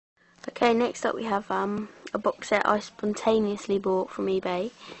Okay, next up we have a box set I spontaneously bought from eBay,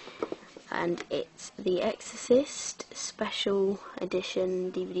 and it's The Exorcist Special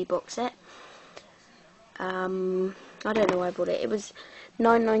Edition DVD box set. I don't know why I bought it. It was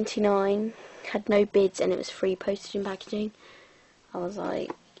 $9.99, had no bids, and it was free postage and packaging. I was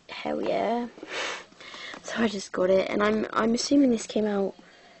like, hell yeah. So I just got it, and I'm assuming this came out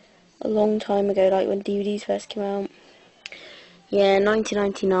a long time ago, like when DVDs first came out. Yeah,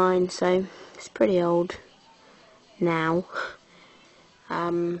 1999, so it's pretty old now.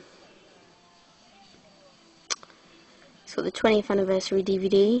 It's got the 20th anniversary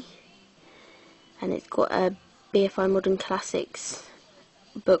DVD, and it's got a BFI Modern Classics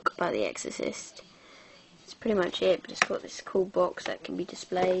book about The Exorcist. That's pretty much it, but it's got this cool box that can be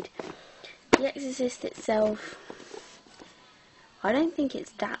displayed. The Exorcist itself, I don't think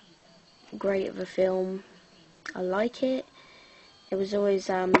it's that great of a film. I like it. It was always,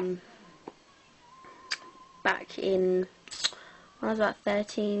 back in, when I was about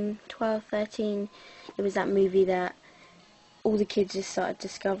 12, 13, it was that movie that all the kids just started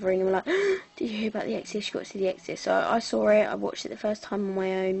discovering and were like, did you hear about The Exorcist? You got to see The Exorcist. So I saw it, I watched it the first time on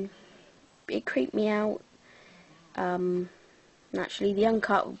my own. It creeped me out. Naturally, the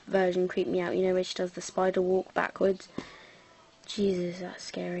uncut version creeped me out, you know, where she does the spider walk backwards. Jesus, that's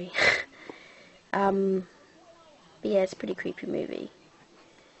scary. But yeah, it's a pretty creepy movie.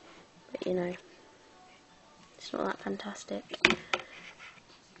 But you know, it's not that fantastic.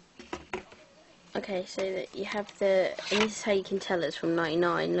 Okay, so that you have and this is how you can tell it's from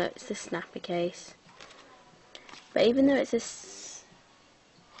 99. Look, it's the snapper case. But even though it's a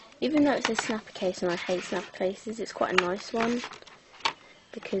snapper case, and I hate snapper cases, it's quite a nice one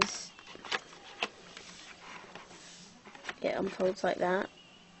because it unfolds like that,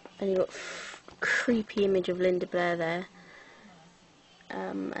 and you've got creepy image of Linda Blair there,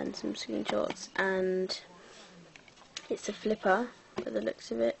 and some screenshots, and it's a flipper by the looks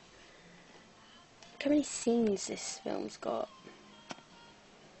of it. Look how many scenes this film's got.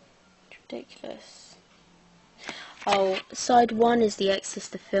 It's ridiculous. Oh, side 1 is The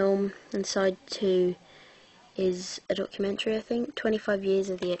Exorcist the film, and side 2 is a documentary, I think. 25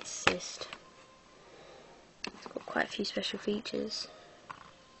 years of The Exorcist. It's got quite a few special features.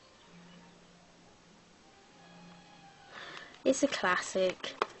 It's a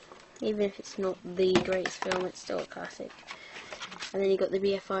classic. Even if it's not the greatest film, it's still a classic. And then you got the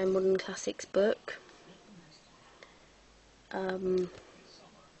BFI Modern Classics book. Oh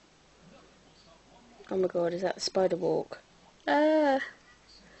my god, is that the spider walk? It's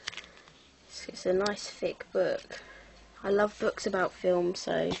a nice thick book. I love books about film,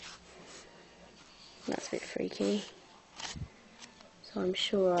 so that's a bit freaky. So I'm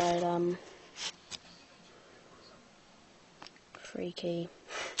sure I'd freaky.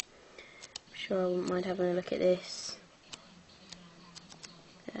 I'm sure I wouldn't mind having a look at this.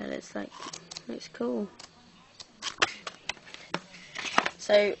 Yeah, looks cool.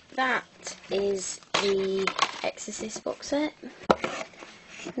 So that is the Exorcist box set.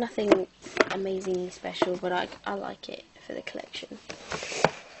 Nothing amazingly special, but I like it for the collection.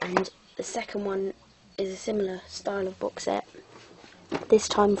 And the second one is a similar style of box set, this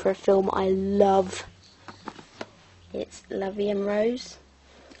time for a film I love. It's La Vie en Rose.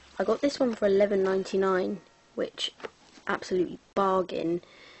 I got this one for $11.99, which absolutely bargain.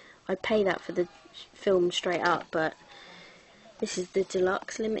 I'd pay that for the film straight up, but this is the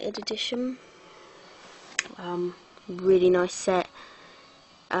deluxe limited edition. Really nice set.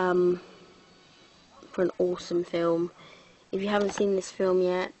 For an awesome film. If you haven't seen this film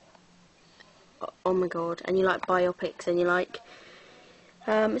yet, oh my god, and you like biopics, and you like,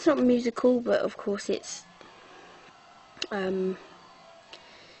 it's not musical, but of course it's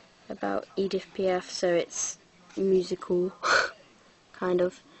about Edith Piaf, so it's musical, kind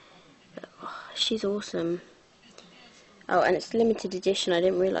of. But, oh, she's awesome. Oh, and it's limited edition. I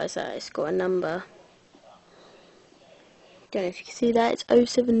didn't realise that. It's got a number. Don't know if you can see that. It's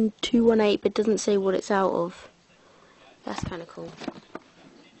 07218, but it doesn't say what it's out of. That's kind of cool.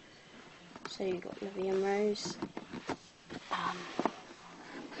 So you've got La Vie en Rose.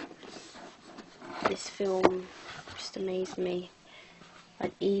 This film just amazed me.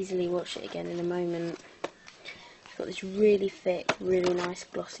 I'd easily watch it again in a moment. It's got this really thick, really nice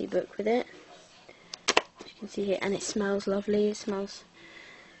glossy book with it. As you can see here, and it smells lovely. It smells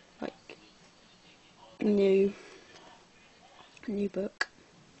like new book.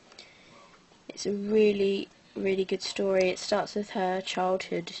 It's a really, really good story. It starts with her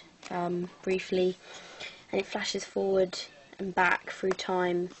childhood, briefly, and it flashes forward and back through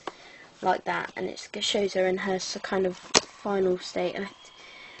time like that, and it shows her in her kind of final state. And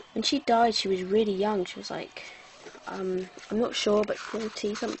When she died, she was really young. She was like, I'm not sure, but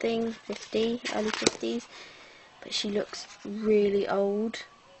 40 something, 50, early 50s. But she looks really old.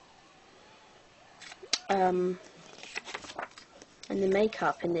 And the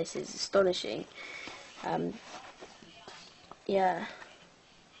makeup in this is astonishing. Yeah.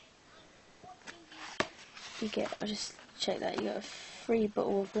 You get, I just checked that, you got a free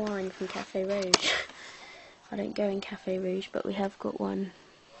bottle of wine from Cafe Rouge. I don't go in Cafe Rouge, but we have got one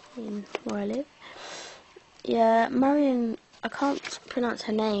in where I live. Yeah, Marion, I can't pronounce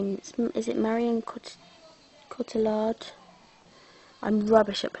her name. Is it Marion Cotillard? I'm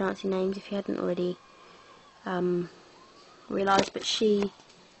rubbish at pronouncing names if you hadn't already realised, but she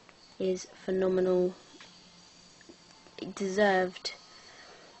is phenomenal. It deserved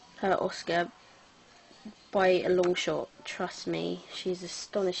her Oscar by a long shot, trust me. She's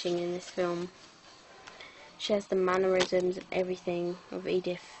astonishing in this film. She has the mannerisms and everything of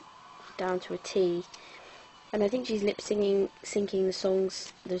Edith down to a T. And I think she's syncing the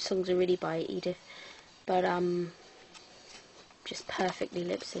songs. The songs are really by Edith, but just perfectly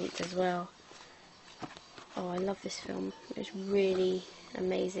lip synced as well. Oh, I love this film. It was really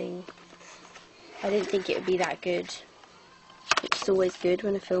amazing. I didn't think it would be that good. It's always good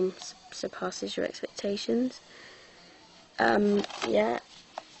when a film surpasses your expectations. Yeah,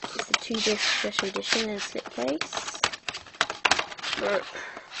 it's a 2-disc special edition in a slipcase.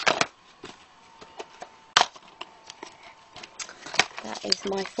 That is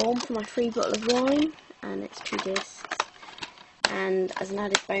my form for my free bottle of wine, and it's 2 discs. And as an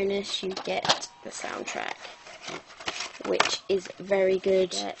added bonus, you get the soundtrack, which is very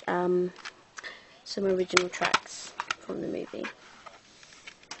good. Some original tracks from the movie.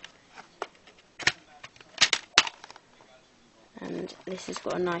 And this has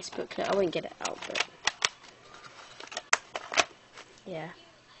got a nice booklet. I won't get it out, but yeah.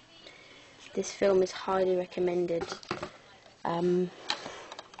 This film is highly recommended.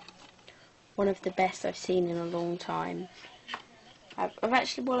 One of the best I've seen in a long time. I've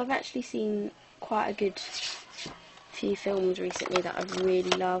actually seen quite a good few films recently that I've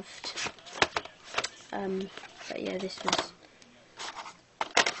really loved. But yeah, this was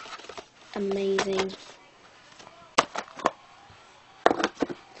amazing.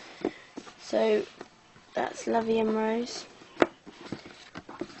 So that's Lovey and Rose.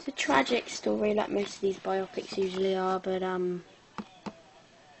 It's a tragic story, like most of these biopics usually are, but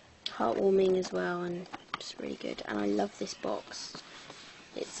heartwarming as well, and just really good. And I love this box.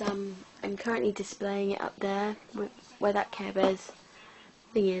 It's I'm currently displaying it up there where that Care Bears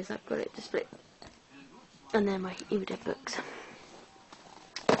thing is. I've got it displayed, and they're my Evil Dead books.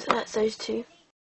 So that's those two.